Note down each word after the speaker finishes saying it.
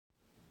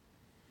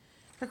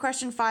For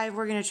question 5,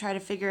 we're going to try to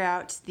figure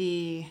out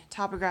the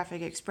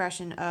topographic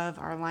expression of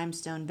our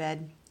limestone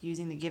bed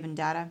using the given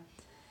data.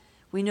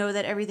 We know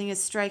that everything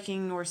is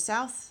striking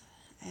north-south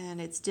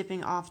and it's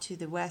dipping off to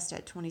the west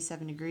at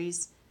 27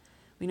 degrees.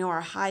 We know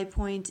our high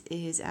point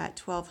is at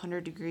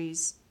 1200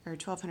 degrees or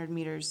 1200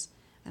 meters,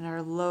 and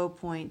our low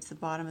point, the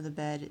bottom of the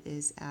bed,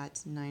 is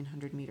at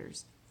 900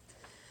 meters.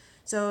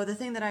 So the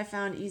thing that I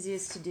found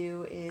easiest to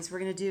do is we're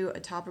going to do a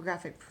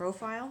topographic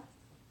profile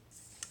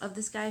of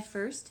this guy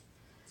first.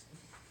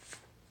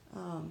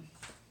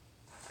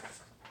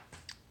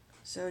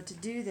 So to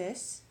do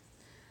this,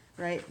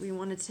 right, we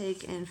want to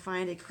take and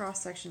find a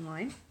cross-section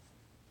line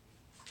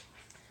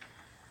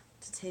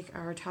to take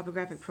our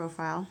topographic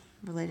profile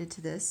related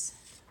to this.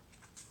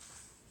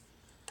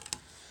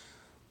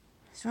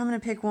 So I'm going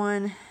to pick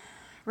one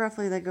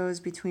roughly that goes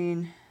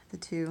between the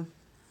two.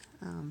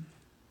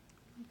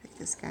 Pick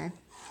this guy.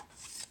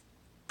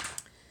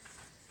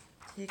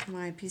 Take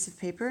my piece of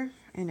paper,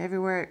 and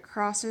everywhere it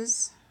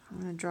crosses, I'm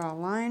going to draw a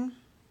line.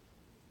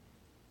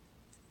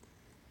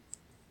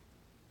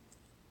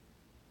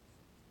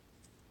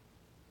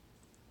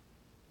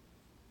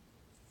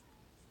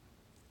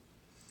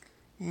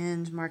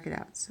 And mark it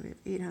out. So we have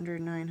 800,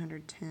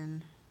 900,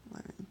 10,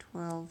 11,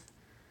 12,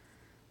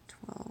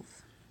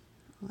 12,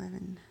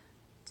 11,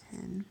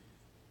 10,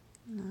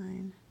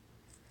 9,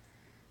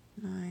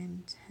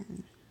 9,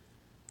 10,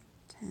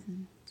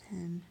 10,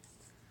 10,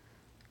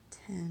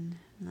 10,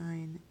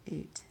 9,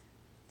 8,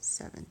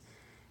 7.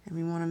 And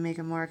we want to make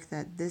a mark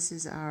that this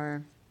is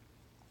our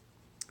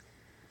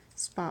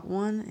spot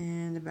 1,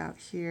 and about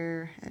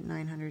here at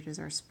 900 is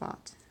our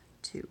spot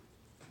 2.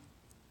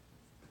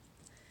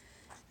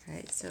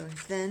 Alright, so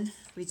then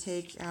we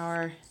take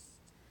our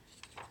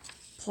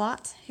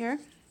plot here,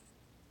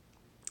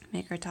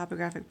 make our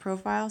topographic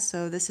profile.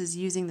 So this is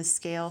using the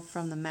scale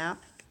from the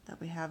map that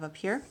we have up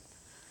here.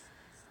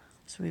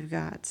 So we've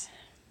got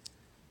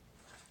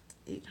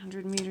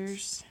 800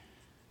 meters,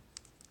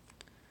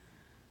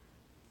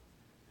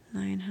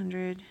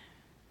 900,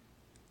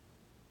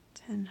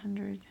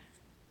 1000,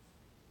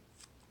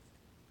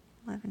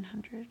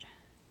 1100,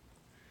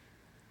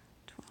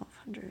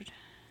 1200,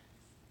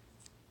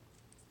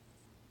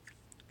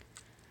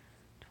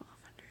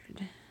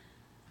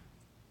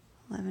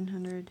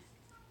 1100,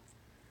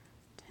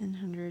 1000,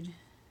 900,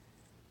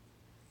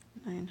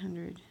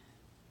 900,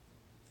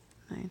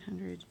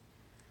 1000,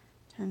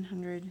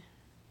 1000,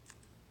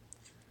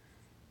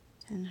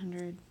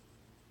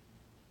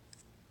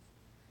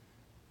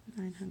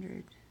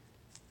 900,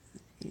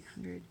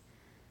 800, and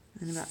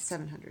then about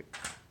 700.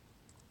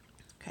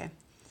 Okay,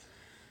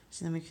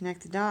 so then we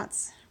connect the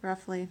dots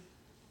roughly.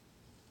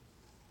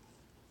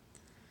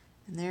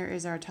 And there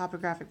is our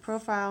topographic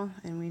profile,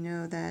 and we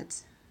know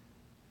that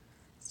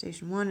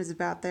Station 1 is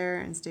about there,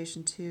 and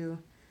Station 2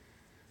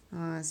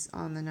 is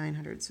on the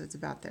 900, so it's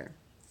about there.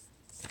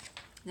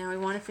 Now we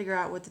want to figure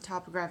out what the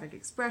topographic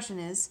expression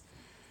is.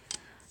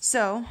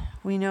 So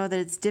we know that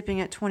it's dipping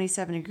at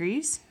 27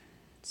 degrees.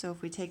 So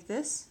if we take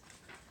this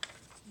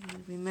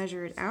and we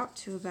measure it out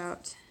to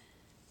about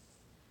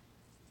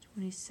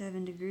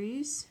 27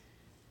 degrees,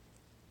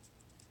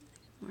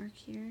 mark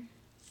here,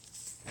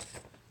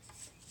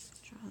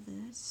 draw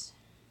this.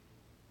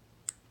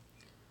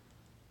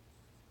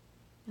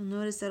 You'll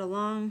notice that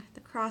along the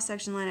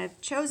cross-section line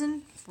I've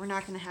chosen, we're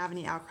not going to have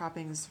any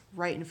outcroppings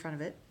right in front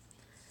of it.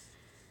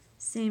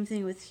 Same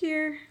thing with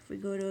here. If we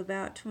go to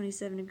about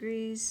 27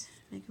 degrees,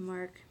 make a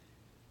mark.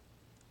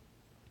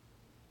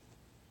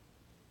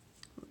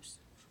 Oops.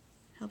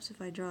 Helps if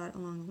I draw it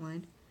along the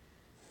line.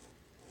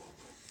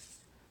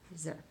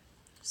 It's there.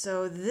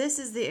 So this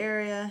is the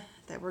area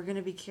that we're going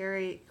to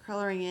be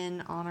coloring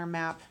in on our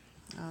map.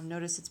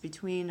 Notice it's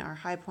between our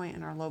high point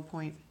and our low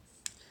point.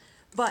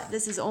 But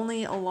this is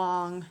only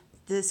along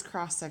this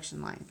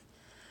cross-section line.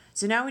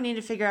 So now we need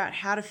to figure out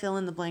how to fill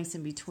in the blanks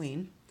in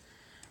between.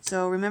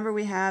 So remember,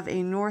 we have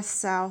a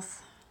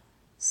north-south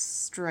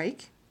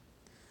strike.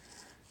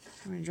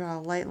 I'm going to draw a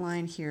light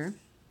line here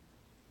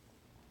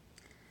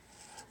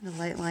and a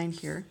light line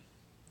here.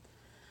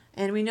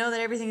 And we know that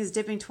everything is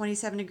dipping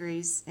 27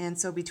 degrees, and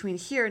so between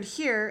here and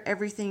here,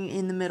 everything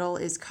in the middle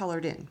is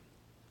colored in.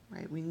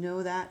 Right? We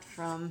know that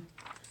from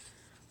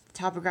the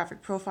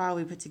topographic profile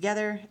we put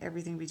together.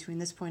 Everything between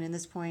this point and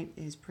this point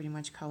is pretty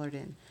much colored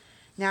in.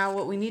 Now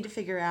what we need to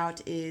figure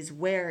out is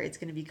where it's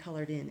going to be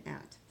colored in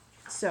at.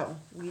 So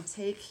we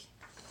take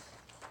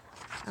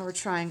our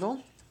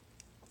triangle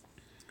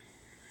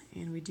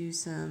and we do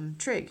some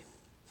trig.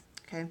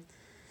 Okay.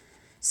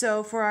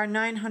 So for our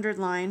 900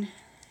 line,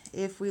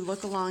 if we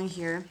look along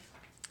here,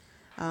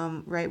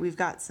 right, we've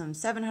got some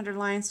 700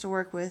 lines to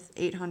work with,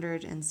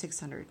 800 and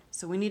 600.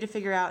 So we need to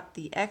figure out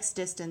the x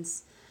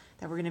distance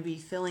that we're going to be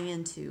filling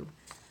into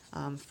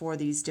for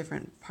these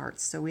different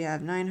parts. So we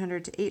have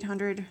 900 to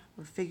 800.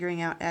 We're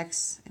figuring out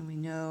x, and we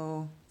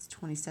know it's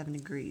 27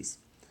 degrees.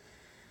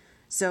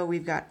 So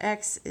we've got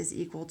x is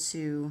equal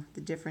to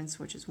the difference,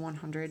 which is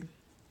 100,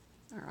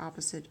 our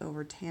opposite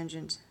over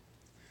tangent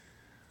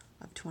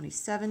of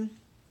 27.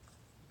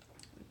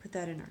 We put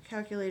that in our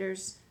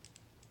calculators.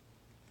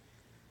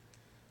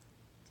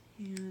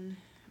 tan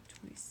of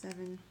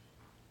 27,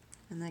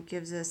 and that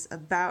gives us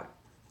about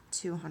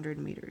 200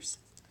 meters.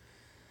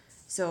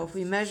 So if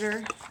we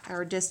measure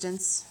our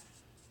distance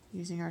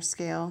using our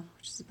scale,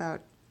 which is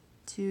about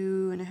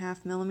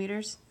 2.5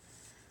 millimeters,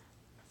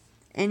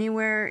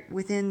 anywhere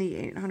within the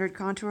 800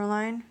 contour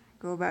line,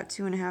 go about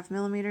 2.5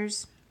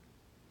 millimeters.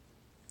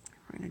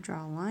 We're going to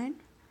draw a line.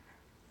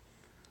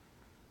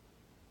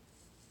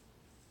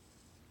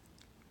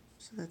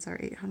 So that's our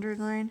 800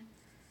 line,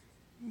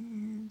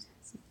 and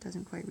it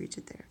doesn't quite reach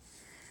it there.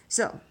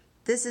 So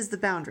this is the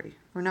boundary.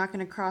 We're not going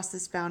to cross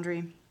this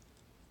boundary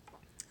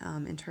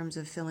in terms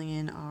of filling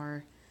in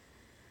our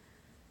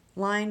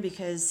line,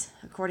 because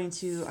according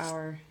to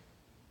our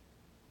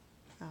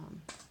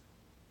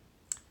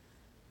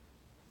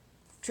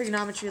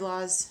trigonometry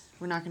laws,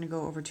 we're not going to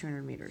go over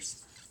 200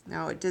 meters.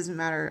 Now it doesn't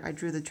matter, I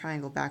drew the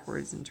triangle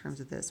backwards in terms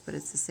of this, but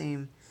it's the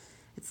same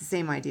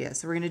idea.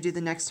 So we're going to do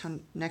the next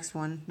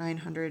one,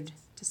 900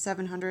 to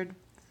 700.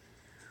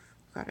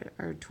 We've got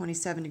our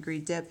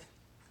 27-degree dip.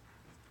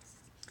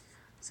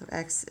 So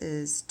x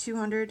is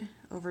 200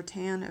 over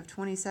tan of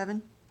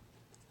 27.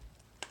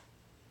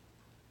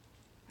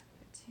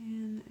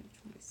 Tan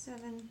of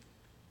 27.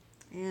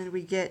 And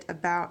we get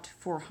about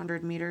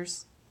 400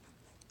 meters.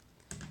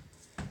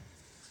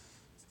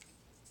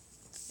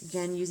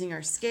 Again, using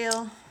our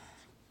scale,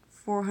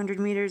 400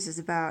 meters is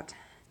about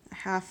a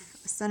half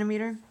a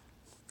centimeter.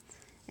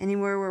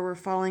 Anywhere where we're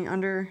falling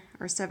under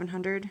our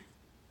 700,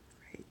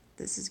 right,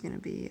 this is going to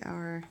be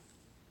our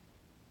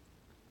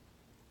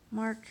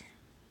mark.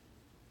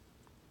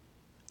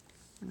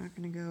 We're not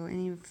going to go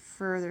any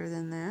further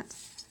than that.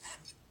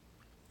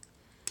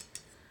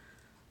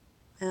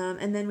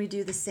 And then we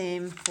do the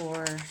same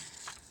for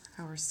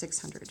our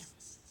 600. Okay,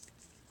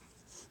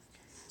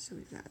 so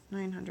we've got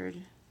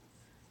 900,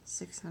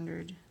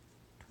 600,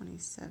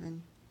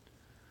 27,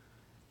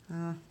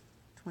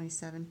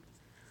 27.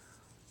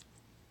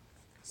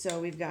 So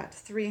we've got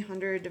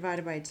 300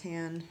 divided by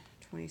tan,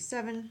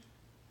 27,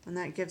 and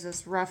that gives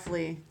us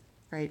roughly,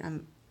 right,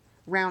 I'm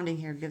rounding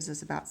here, gives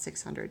us about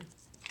 600.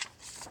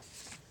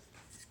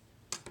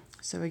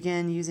 So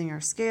again, using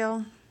our scale,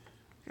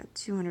 we've got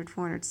 200,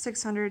 400,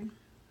 600,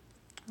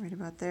 right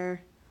about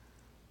there.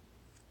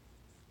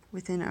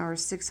 Within our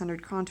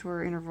 600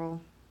 contour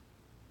interval,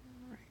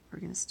 right, we're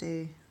going to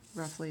stay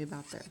roughly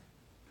about there.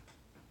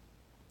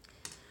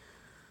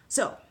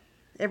 So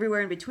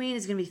everywhere in between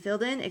is going to be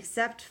filled in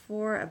except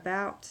for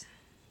about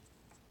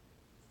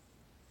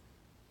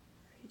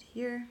right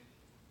here.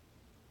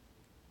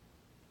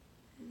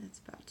 And that's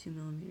about 2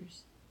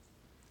 millimeters.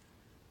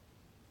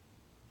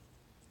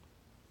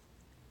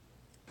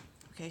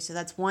 Okay, so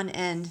that's one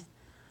end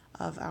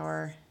of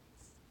our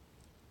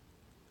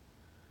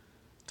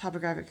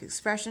topographic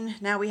expression.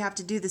 Now we have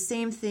to do the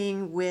same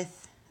thing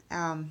with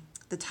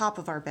the top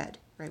of our bed,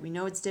 right? We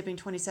know it's dipping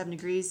 27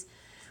 degrees.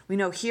 We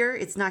know here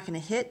it's not going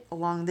to hit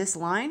along this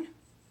line.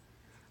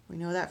 We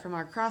know that from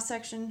our cross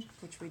section,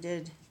 which we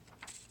did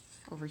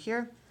over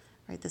here,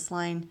 right? This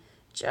line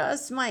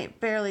just might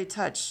barely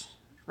touch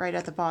right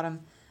at the bottom,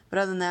 but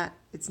other than that,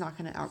 it's not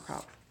going to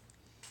outcrop.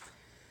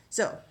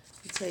 So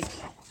we take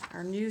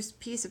our new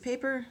piece of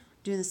paper,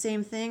 do the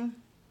same thing.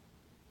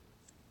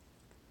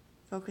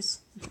 Focus.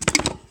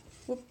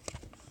 Whoop.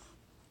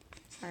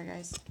 Sorry,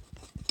 guys.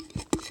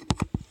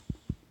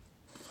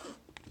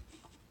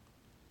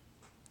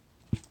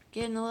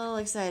 Getting a little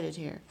excited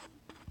here.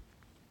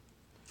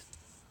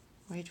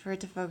 Wait for it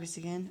to focus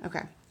again.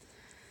 Okay.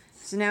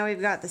 So now we've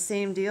got the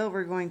same deal.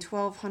 We're going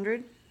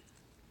 1200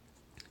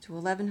 to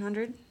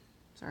 1100.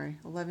 Sorry,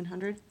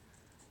 1100.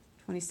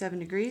 27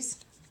 degrees.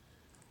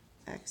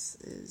 X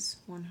is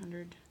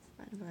 100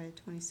 divided by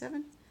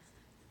 27,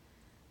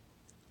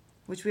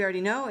 which we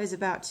already know is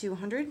about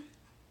 200.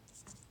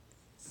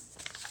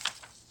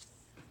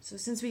 So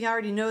since we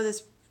already know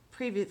this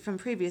from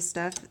previous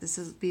stuff, this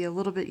will be a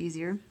little bit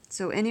easier.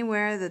 So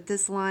anywhere that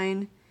this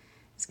line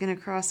is going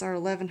to cross our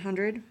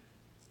 1100,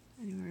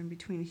 anywhere in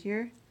between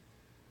here,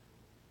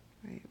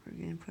 right, we're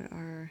going to put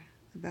our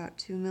about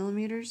 2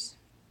 millimeters.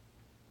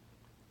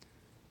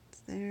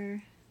 It's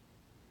there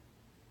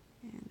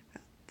and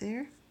about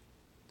there.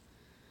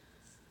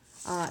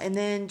 And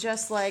then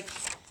just like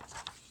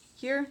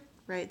here,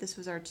 right, this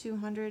was our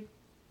 200.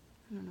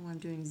 I don't know why I'm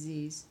doing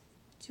Z's.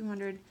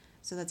 200.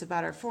 So that's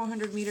about our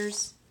 400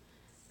 meters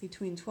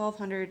between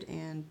 1200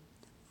 and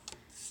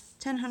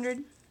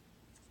 1000.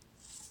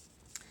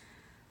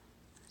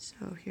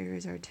 So here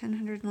is our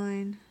 1000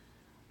 line.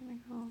 I'm going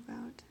to go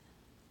about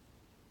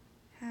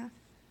half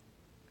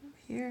over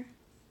here.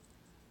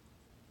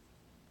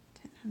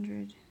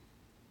 1000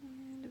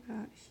 and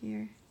about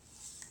here.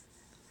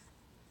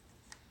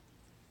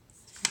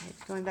 Right,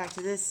 going back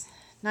to this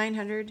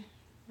 900,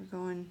 we're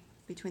going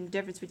between the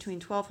difference between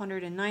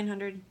 1200 and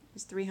 900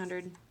 is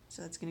 300,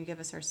 so that's going to give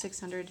us our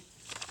 600,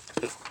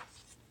 which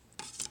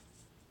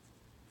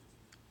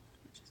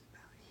is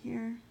about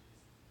here,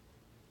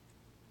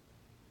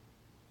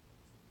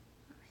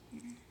 over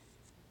here, 900,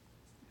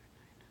 is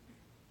about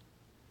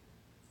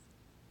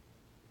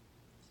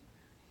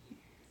here.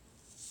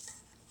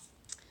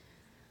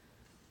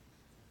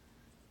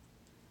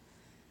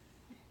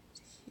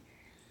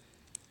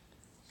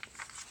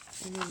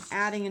 And then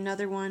adding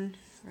another one,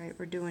 right,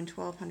 we're doing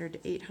 1200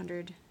 to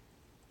 800.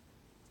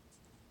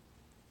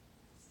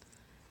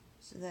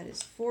 So that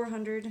is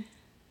 400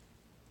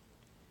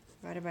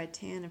 divided by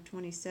tan of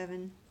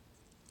 27.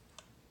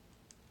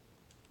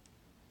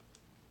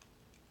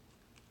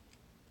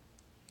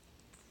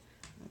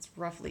 That's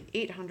roughly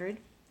 800.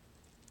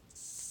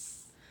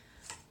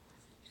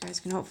 You guys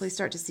can hopefully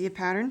start to see a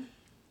pattern.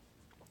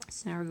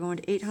 So now we're going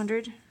to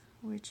 800,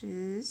 which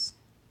is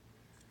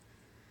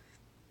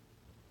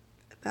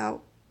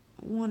about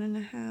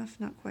 1.5,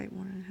 not quite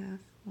 1.5,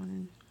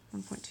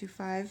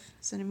 1.25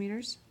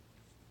 centimeters.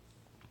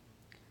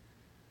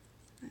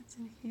 That's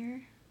in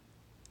here.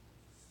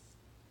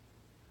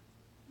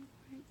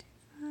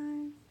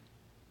 1.25.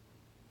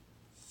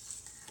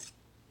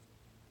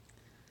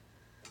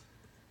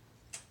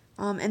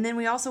 And then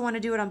we also want to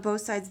do it on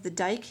both sides of the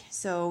dike,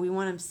 so we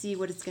want to see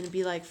what it's going to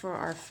be like for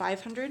our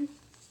 500.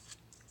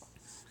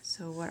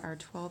 So what our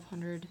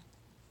 1200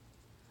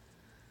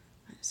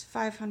 minus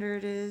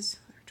 500 is,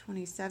 or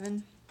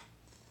 27.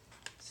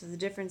 So the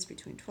difference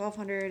between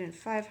 1200 and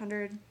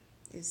 500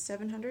 is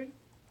 700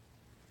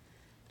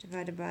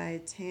 divided by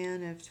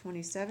tan of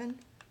 27.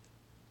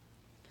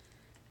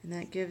 And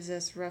that gives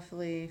us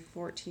roughly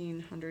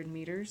 1400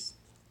 meters.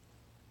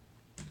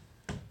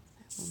 That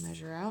will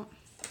measure out.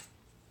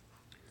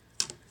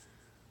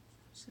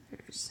 So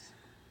there's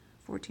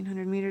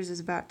 1400 meters is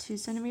about 2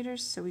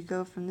 centimeters. So we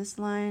go from this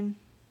line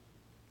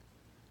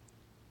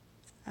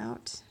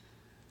out.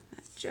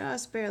 That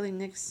just barely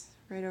nicks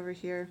right over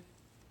here.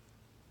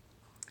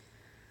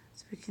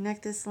 So we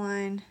connect this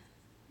line,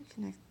 we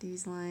connect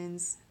these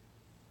lines.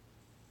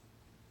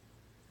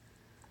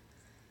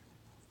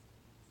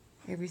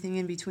 Everything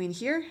in between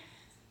here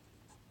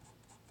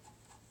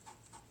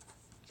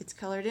gets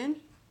colored in,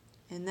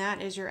 and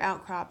that is your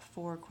outcrop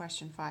for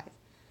question 5.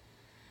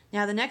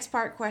 Now the next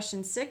part,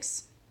 question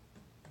 6,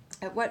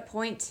 at what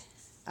point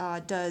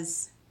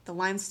does the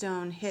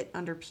limestone hit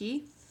under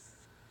P?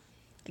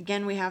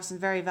 Again, we have some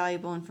very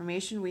valuable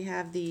information. We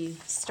have the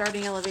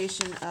starting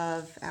elevation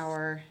of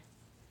our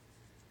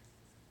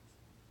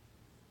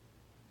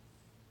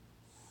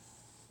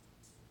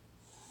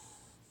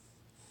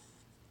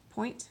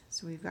point,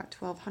 so we've got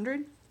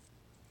 1200.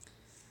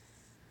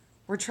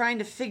 We're trying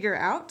to figure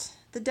out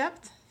the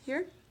depth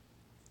here,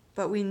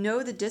 but we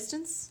know the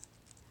distance,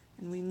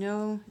 and we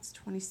know it's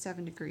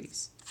 27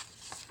 degrees.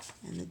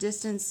 And the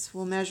distance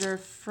we'll measure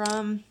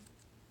from,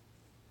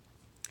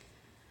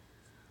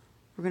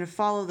 we're going to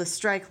follow the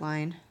strike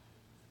line,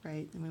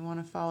 right? And we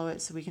want to follow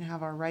it so we can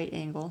have our right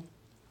angle.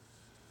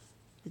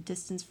 The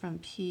distance from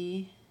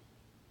P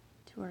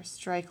to our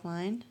strike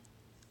line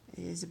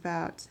is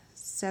about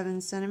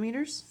 7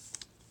 centimeters.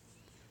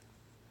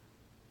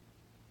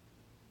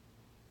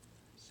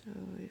 So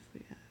if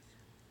we have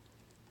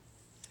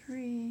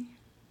 3,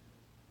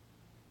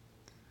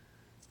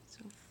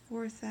 so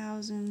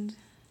 4,000,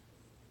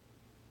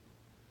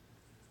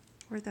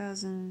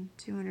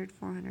 4,200,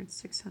 400,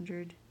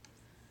 600,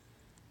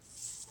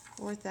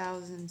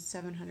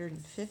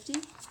 4,750.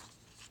 50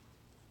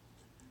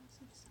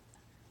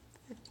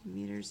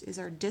 meters is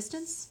our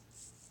distance.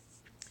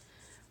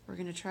 We're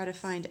going to try to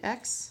find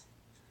x.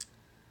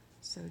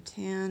 So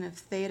tan of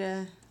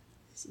theta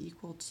is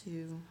equal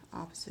to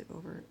opposite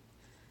over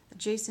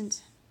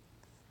adjacent.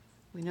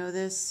 We know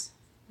this,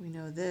 we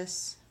know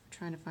this. We're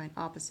trying to find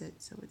opposite,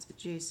 so it's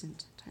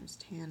adjacent times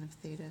tan of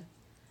theta.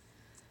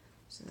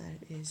 So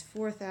that is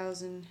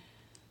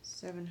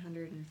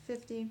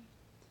 4,750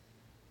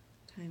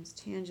 times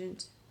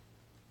tangent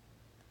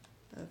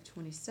of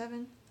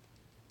 27.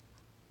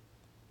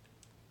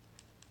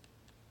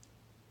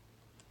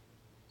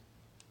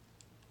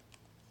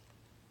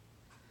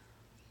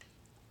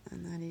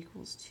 And that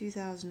equals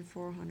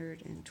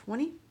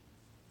 2,420.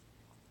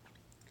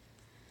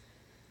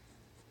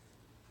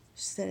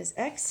 So that is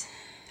x.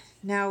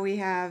 Now we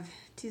have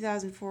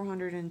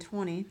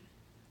 2,420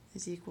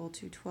 is equal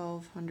to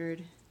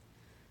 1,200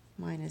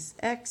 minus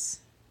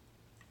x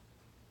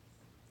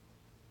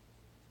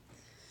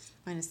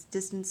minus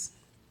distance.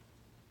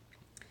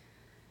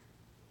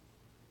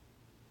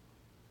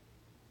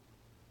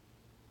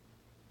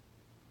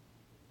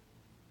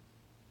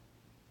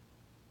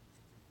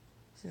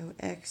 So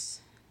x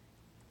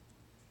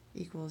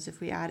equals,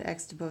 if we add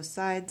x to both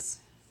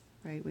sides,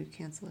 right, we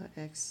cancel out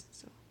x,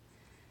 so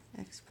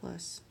x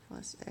plus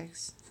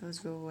x, those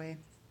go away.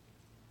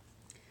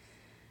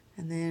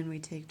 And then we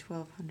take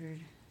 1,200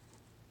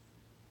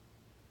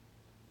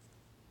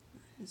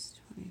 minus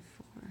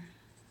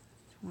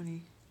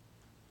 2420.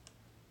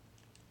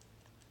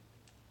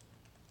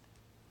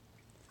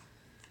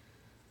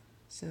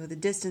 So the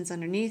distance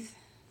underneath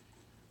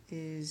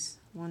is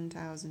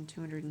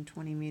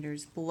 1,220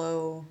 meters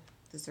below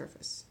the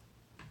surface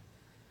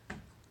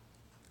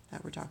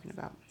that we're talking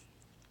about.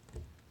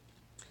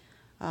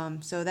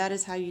 So that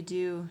is how you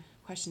do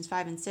questions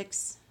 5 and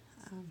 6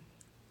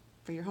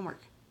 for your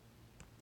homework.